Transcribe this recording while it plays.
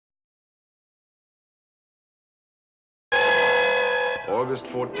August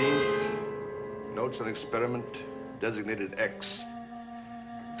 14th. Notes on experiment designated X.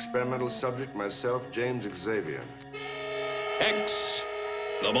 Experimental subject, myself, James Xavier. X,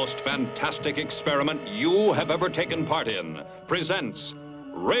 the most fantastic experiment you have ever taken part in, presents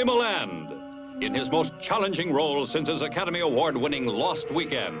Ray Milland in his most challenging role since his Academy Award-winning Lost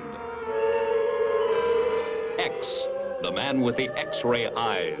Weekend. X, the man with the X-ray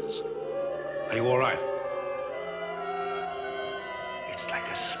eyes. Are you all right? It's like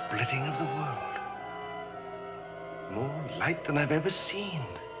a splitting of the world. More light than I've ever seen.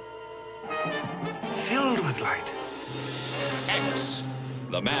 Filled with light. X,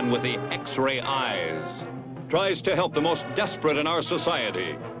 the man with the X-ray eyes, tries to help the most desperate in our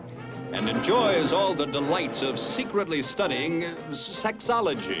society and enjoys all the delights of secretly studying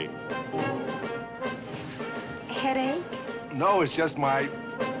sexology. Headache? No, it's just my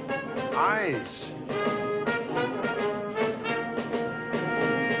eyes.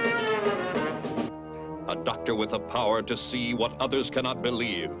 A doctor with the power to see what others cannot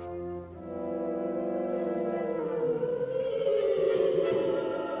believe.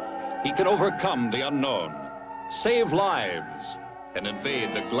 He can overcome the unknown, save lives, and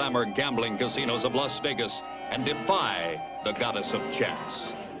invade the glamour gambling casinos of Las Vegas and defy the goddess of chance.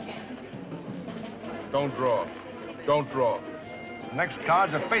 Don't draw. Don't draw. Next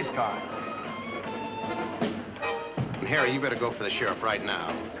card's a face card. Harry, you better go for the sheriff right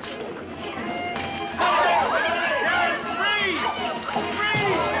now.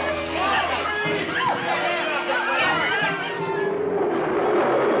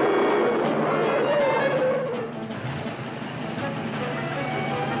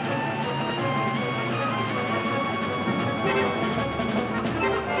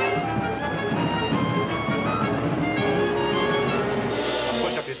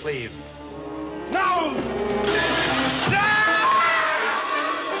 Push up your sleeve. No!